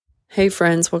Hey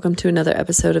friends, welcome to another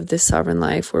episode of This Sovereign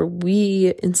Life, where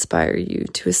we inspire you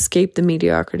to escape the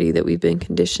mediocrity that we've been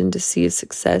conditioned to see as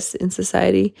success in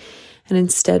society and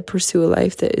instead pursue a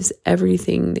life that is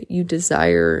everything that you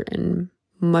desire and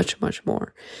much, much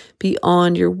more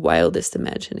beyond your wildest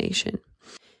imagination.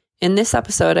 In this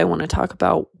episode, I want to talk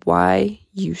about why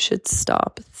you should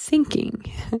stop thinking.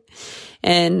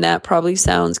 And that probably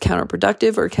sounds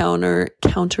counterproductive or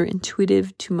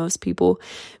counterintuitive to most people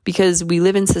because we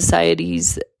live in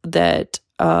societies that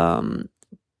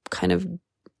kind of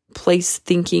place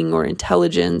thinking or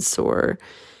intelligence or,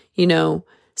 a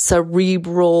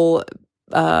cerebral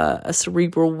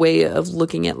way of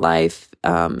looking at life.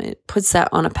 It puts that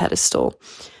on a pedestal.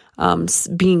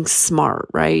 Being smart,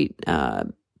 right?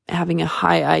 Having a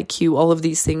high IQ, all of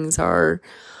these things are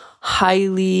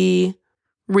highly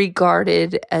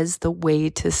regarded as the way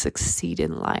to succeed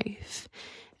in life,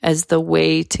 as the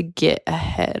way to get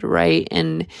ahead, right?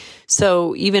 And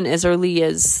so even as early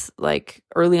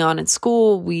on in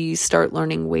school, we start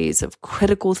learning ways of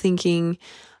critical thinking,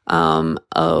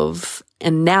 of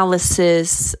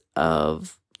analysis,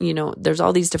 of, there's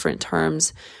all these different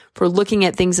terms for looking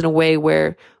at things in a way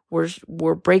where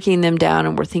we're breaking them down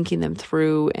and we're thinking them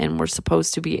through, and we're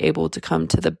supposed to be able to come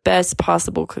to the best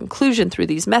possible conclusion through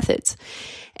these methods.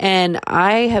 And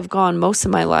I have gone most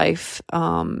of my life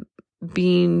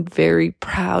being very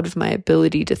proud of my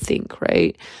ability to think,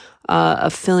 right?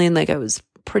 Of feeling like I was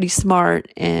pretty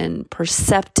smart and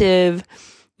perceptive.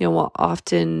 We'll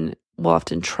often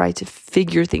try to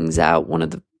figure things out. One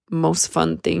of the most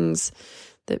fun things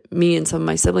that me and some of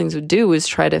my siblings would do is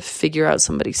try to figure out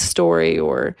somebody's story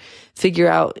or figure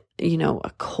out,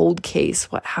 a cold case.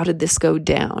 How did this go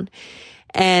down?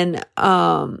 And,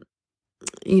 some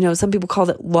people call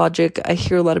that logic. I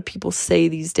hear a lot of people say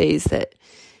these days that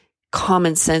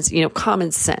common sense,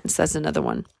 that's another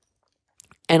one.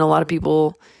 And a lot of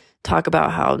people talk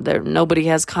about how nobody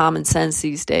has common sense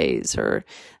these days, or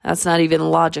that's not even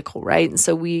logical, right? And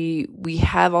so we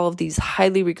have all of these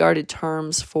highly regarded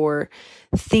terms for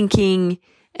thinking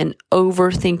and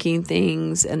overthinking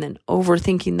things and then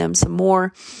overthinking them some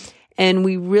more. And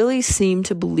we really seem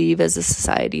to believe as a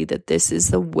society that this is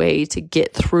the way to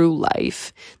get through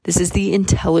life. This is the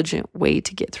intelligent way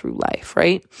to get through life,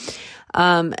 right?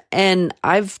 And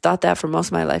I've thought that for most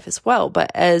of my life as well.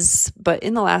 But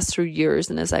in the last 3 years,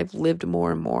 and as I've lived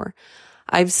more and more,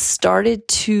 I've started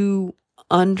to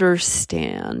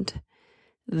understand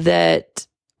that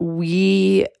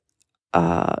we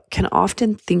can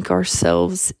often think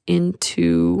ourselves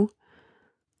into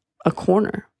a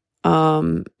corner.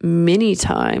 Many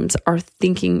times our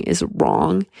thinking is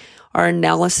wrong, our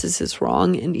analysis is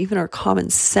wrong, and even our common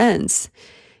sense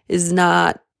is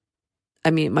not,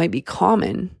 it might be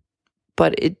common,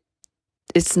 but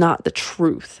it's not the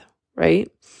truth, right?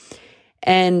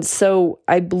 And so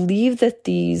I believe that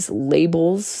these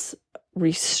labels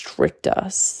restrict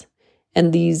us,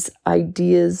 and these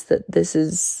ideas that this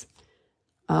is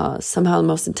somehow the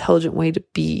most intelligent way to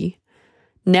be.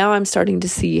 Now I'm starting to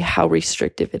see how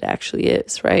restrictive it actually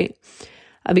is, right?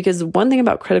 Because one thing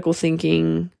about critical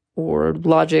thinking or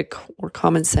logic or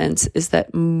common sense is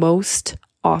that most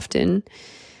often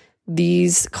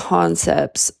these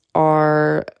concepts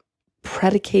are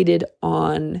predicated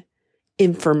on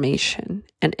information,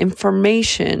 and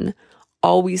information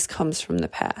always comes from the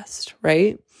past,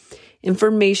 right?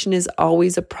 Information is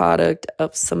always a product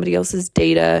of somebody else's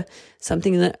data,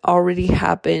 something that already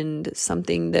happened,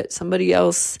 something that somebody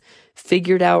else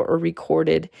figured out or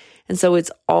recorded. And so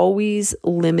it's always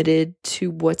limited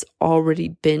to what's already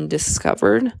been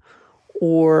discovered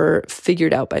or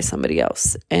figured out by somebody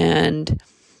else. And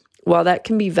while that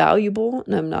can be valuable,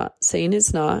 and I'm not saying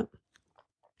it's not,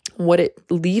 what it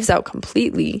leaves out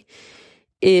completely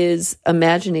is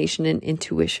imagination and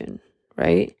intuition,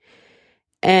 right?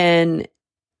 And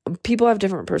people have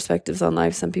different perspectives on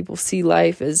life. Some people see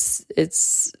life as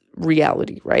it's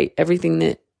reality, right?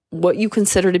 What you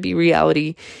consider to be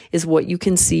reality is what you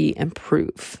can see and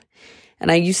prove.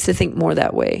 And I used to think more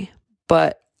that way,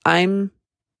 but I'm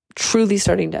truly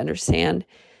starting to understand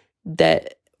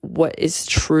that what is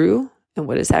true and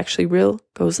what is actually real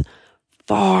goes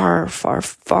far, far,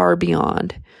 far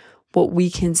beyond what we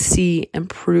can see and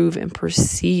prove and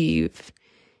perceive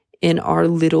in our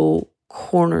little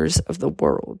corners of the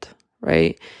world,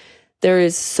 right? There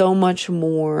is so much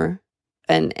more,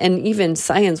 and even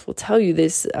science will tell you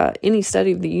this. Any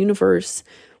study of the universe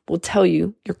will tell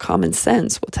you, your common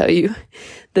sense will tell you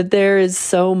that there is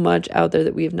so much out there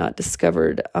that we have not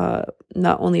discovered,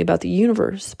 not only about the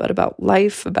universe, but about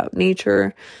life, about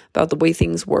nature, about the way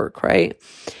things work, right?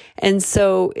 And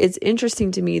so it's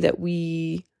interesting to me that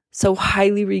we so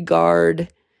highly regard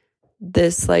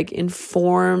this like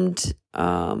informed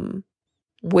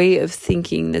way of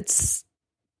thinking that's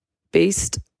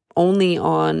based only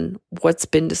on what's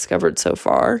been discovered so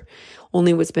far,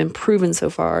 only what's been proven so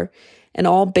far, and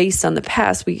all based on the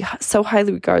past. We so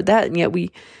highly regard that, and yet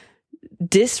we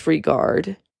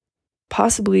disregard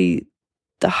possibly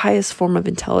the highest form of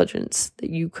intelligence that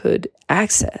you could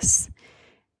access.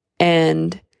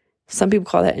 And some people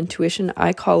call that intuition.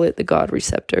 I call it the God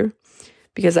receptor,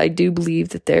 because I do believe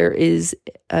that there is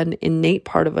an innate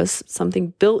part of us,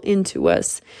 something built into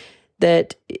us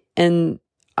that, and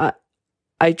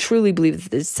I truly believe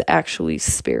that it's actually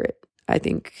spirit. I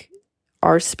think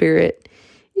our spirit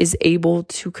is able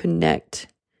to connect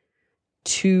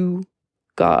to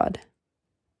God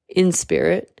in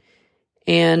spirit.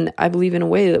 And I believe in a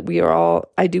way that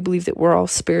I do believe that we're all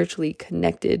spiritually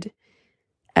connected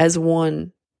as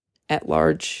one at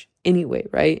large anyway,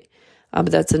 right?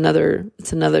 But it's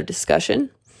another discussion.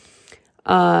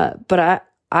 But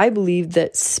I believe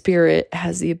that spirit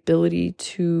has the ability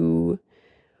to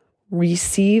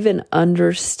receive and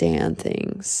understand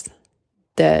things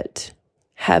that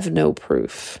have no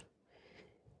proof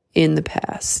in the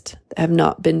past, that have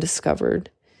not been discovered,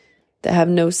 that have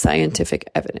no scientific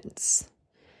evidence.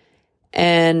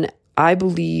 And I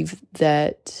believe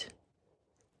that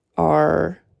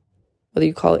whether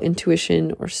you call it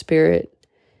intuition or spirit,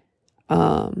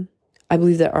 I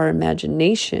believe that our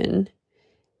imagination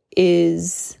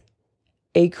is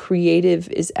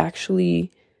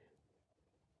actually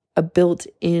a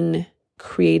built-in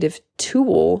creative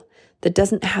tool that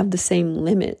doesn't have the same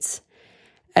limits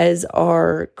as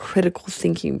our critical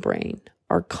thinking brain,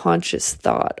 our conscious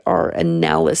thought, our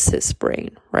analysis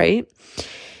brain, right?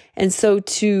 And so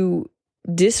to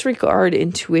disregard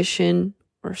intuition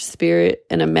or spirit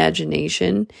and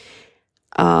imagination,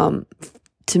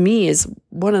 to me, is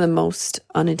one of the most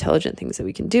unintelligent things that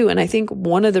we can do. And I think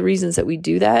one of the reasons that we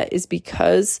do that is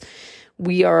because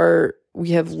we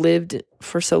have lived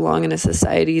for so long in a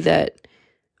society that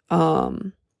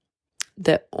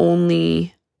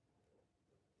only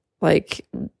like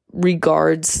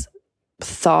regards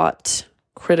thought,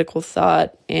 critical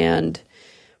thought, and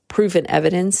proven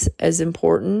evidence as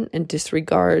important, and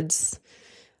disregards,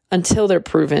 until they're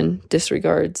proven,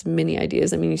 disregards many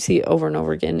ideas. I mean, you see it over and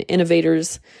over again.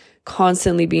 Innovators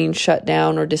constantly being shut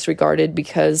down or disregarded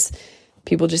because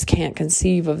people just can't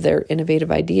conceive of their innovative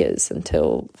ideas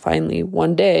until finally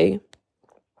one day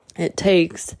it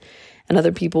takes and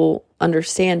other people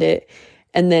understand it,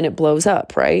 and then it blows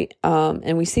up, right?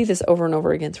 And we see this over and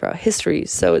over again throughout history.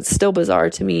 So it's still bizarre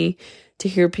to me to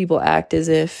hear people act as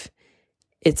if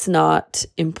it's not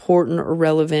important or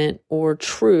relevant or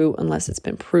true unless it's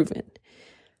been proven.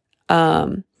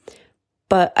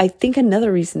 But I think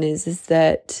another reason is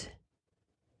that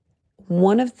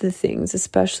one of the things,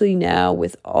 especially now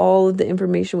with all of the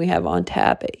information we have on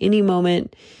tap at any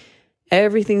moment,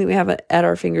 everything that we have at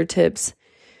our fingertips,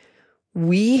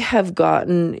 we have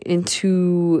gotten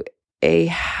into a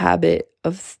habit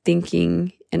of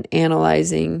thinking and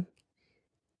analyzing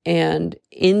and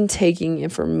intaking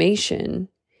information,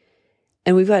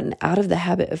 and we've gotten out of the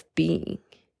habit of being.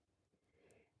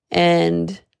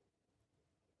 And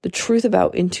the truth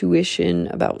about intuition,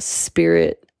 about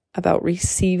spirit, about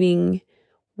receiving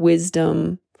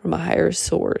wisdom from a higher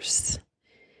source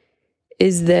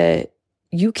is that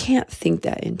you can't think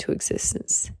that into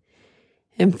existence.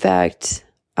 In fact,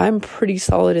 I'm pretty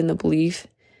solid in the belief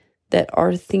that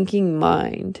our thinking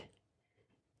mind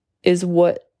is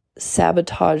what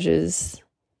sabotages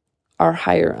our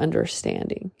higher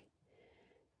understanding.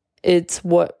 It's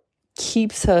what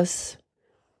keeps us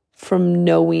from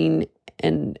knowing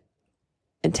and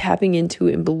tapping into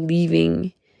and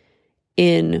believing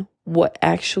in what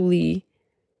actually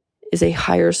is a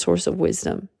higher source of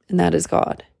wisdom, and that is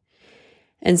God.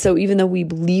 And so even though we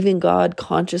believe in God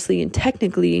consciously and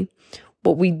technically,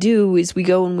 what we do is we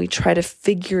go and we try to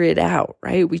figure it out,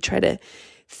 right? We try to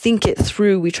think it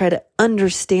through. We try to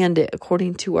understand it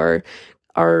according to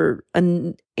our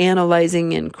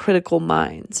analyzing and critical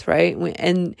minds, right?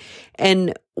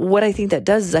 And what I think that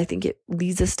does is I think it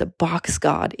leads us to box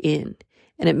God in,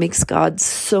 and it makes God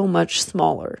so much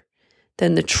smaller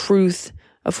than the truth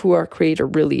of who our Creator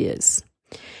really is.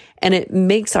 And it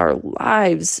makes our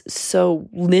lives so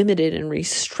limited and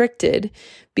restricted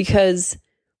because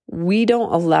we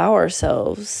don't allow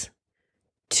ourselves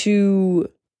to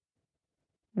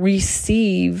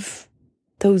receive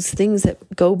those things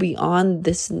that go beyond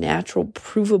this natural,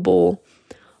 provable,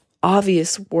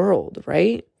 obvious world,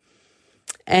 right?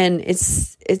 And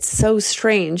it's so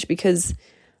strange because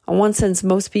in one sense,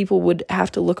 most people would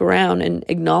have to look around and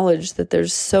acknowledge that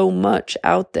there's so much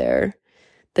out there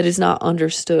that is not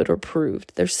understood or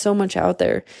proved. There's so much out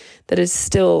there that is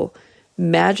still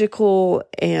magical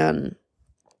and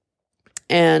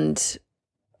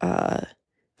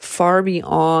far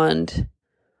beyond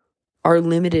our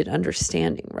limited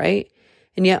understanding, right?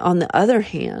 And yet, on the other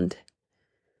hand,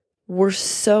 we're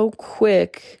so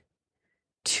quick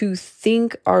to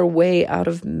think our way out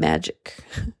of magic,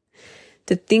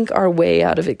 to think our way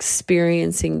out of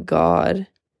experiencing God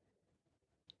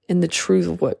and the truth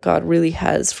of what God really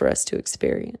has for us to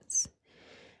experience.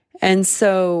 And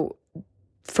so,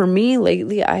 for me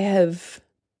lately, I have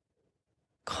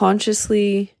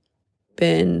consciously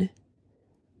been,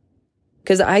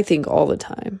 because I think all the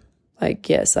time, like,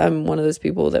 yes, I'm one of those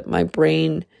people that my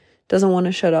brain doesn't want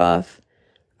to shut off.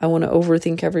 I want to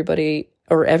overthink everybody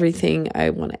or everything. I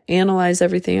want to analyze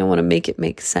everything. I want to make it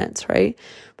make sense, right?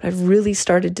 But I've really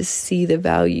started to see the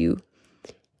value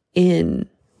in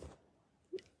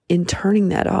turning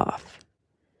that off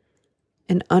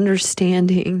and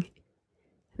understanding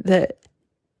that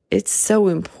it's so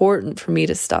important for me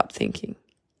to stop thinking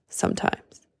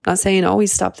sometimes. I'm not saying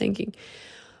always stop thinking,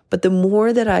 but the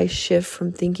more that I shift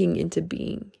from thinking into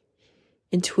being,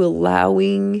 into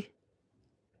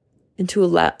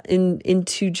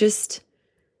just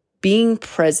being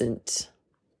present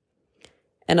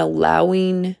and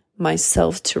allowing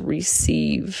myself to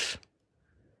receive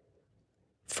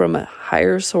from a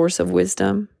higher source of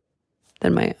wisdom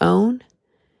than my own,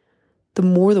 the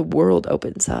more the world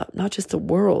opens up. Not just the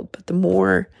world, but the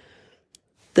more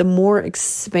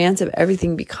expansive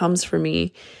everything becomes for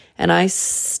me. And I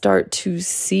start to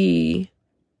see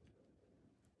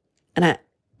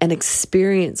and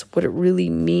experience what it really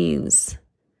means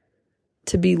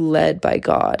to be led by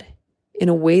God in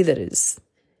a way that is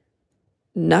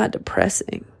not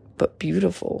depressing, but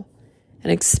beautiful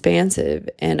and expansive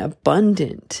and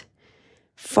abundant,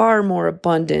 far more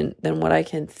abundant than what I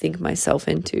can think myself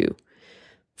into,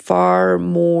 far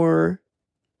more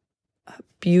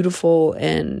beautiful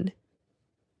and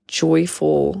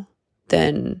joyful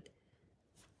than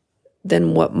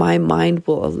what my mind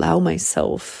will allow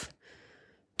myself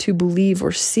to believe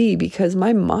or see, because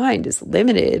my mind is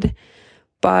limited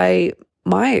by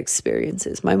my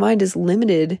experiences. My mind is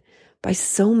limited by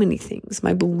so many things.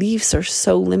 My beliefs are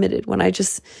so limited. When I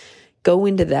just go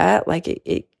into that, like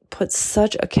it puts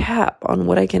such a cap on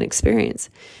what I can experience.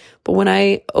 But when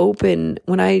I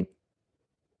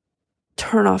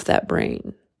turn off that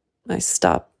brain, I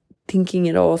stop thinking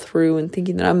it all through and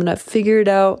thinking that I'm going to figure it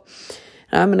out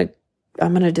and I'm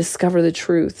going to discover the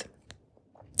truth.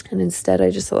 And instead,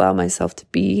 I just allow myself to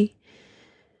be.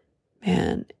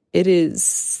 Man, it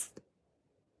is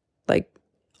like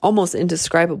almost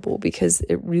indescribable, because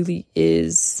it really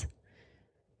is.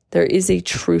 There is a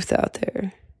truth out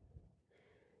there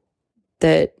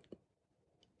that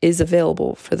is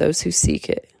available for those who seek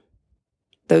it,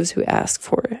 those who ask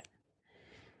for it.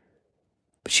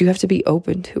 But you have to be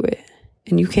open to it,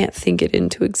 and you can't think it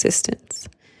into existence.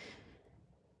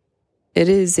 It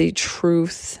is a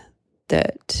truth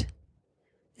that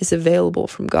is available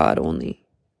from God only.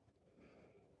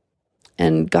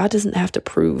 And God doesn't have to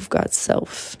prove God's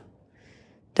self.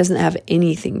 Doesn't have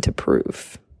anything to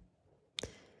prove.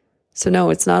 So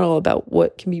no, it's not all about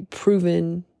what can be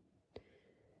proven.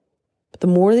 But the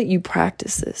more that you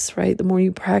practice this, right? The more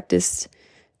you practice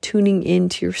tuning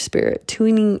into your spirit,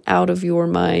 tuning out of your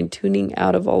mind, tuning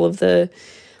out of all of the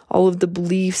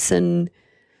beliefs and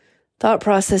thought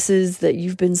processes that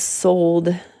you've been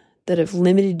sold that have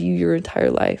limited you your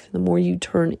entire life. The more you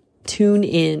tune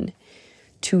in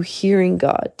to hearing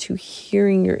God, to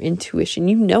hearing your intuition,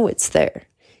 you know it's there.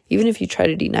 Even if you try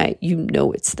to deny it, you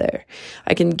know it's there.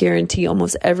 I can guarantee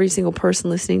almost every single person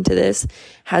listening to this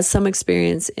has some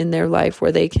experience in their life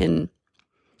where they can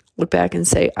look back and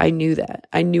say, I knew that.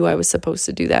 I knew I was supposed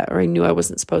to do that, or I knew I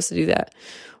wasn't supposed to do that.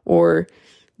 Or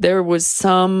there was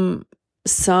some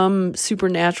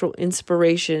supernatural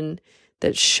inspiration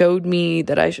that showed me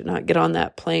that I should not get on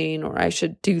that plane, or I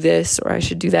should do this, or I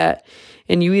should do that.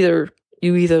 And you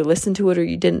either listened to it or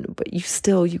you didn't, but you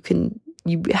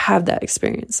have that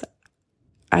experience.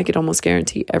 I could almost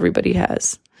guarantee everybody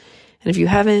has. And if you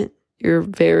haven't, you're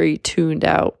very tuned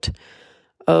out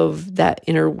of that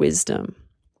inner wisdom.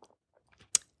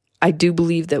 I do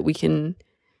believe that we can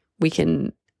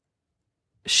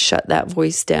shut that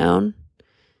voice down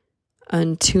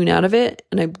and tune out of it.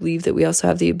 And I believe that we also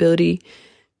have the ability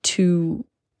to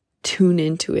tune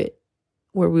into it,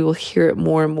 where we will hear it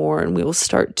more and more, and we will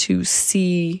start to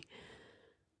see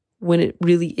when it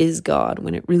really is God,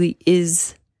 when it really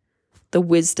is the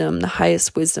wisdom, the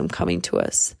highest wisdom coming to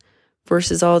us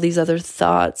versus all these other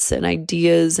thoughts and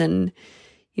ideas and,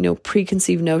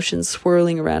 preconceived notions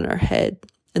swirling around our head.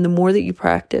 And the more that you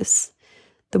practice,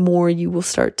 the more you will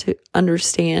start to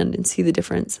understand and see the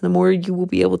difference. And the more you will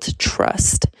be able to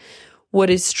trust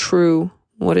what is true,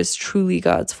 what is truly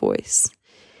God's voice.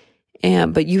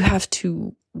 But you have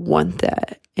to want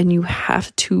that. And you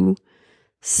have to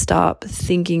stop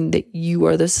thinking that you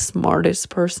are the smartest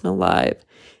person alive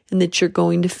and that you're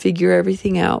going to figure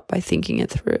everything out by thinking it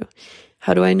through.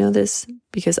 How do I know this?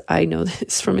 Because I know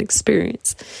this from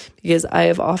experience. Because I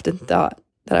have often thought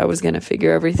that I was going to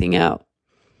figure everything out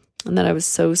and that I was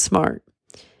so smart.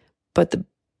 But the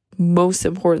most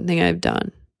important thing I've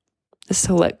done is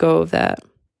to let go of that,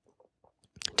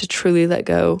 to truly let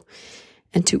go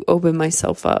and to open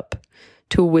myself up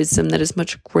to a wisdom that is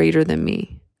much greater than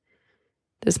me,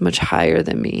 that is much higher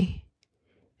than me,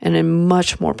 and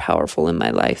much more powerful in my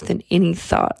life than any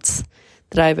thoughts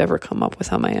that I've ever come up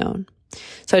with on my own.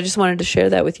 So I just wanted to share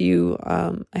that with you.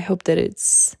 I hope that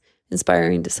it's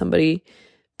inspiring to somebody,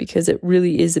 because it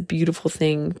really is a beautiful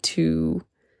thing to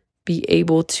be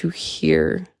able to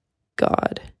hear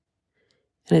God.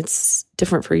 And it's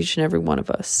different for each and every one of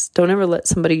us. Don't ever let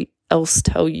somebody else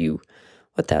tell you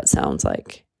what that sounds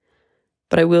like.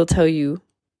 But I will tell you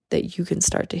that you can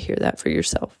start to hear that for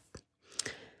yourself.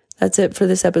 That's it for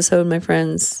this episode, my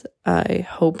friends. I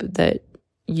hope that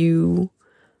you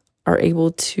are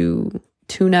able to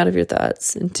tune out of your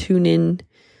thoughts and tune in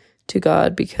to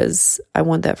God, because I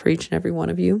want that for each and every one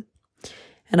of you.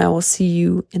 And I will see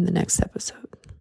you in the next episode.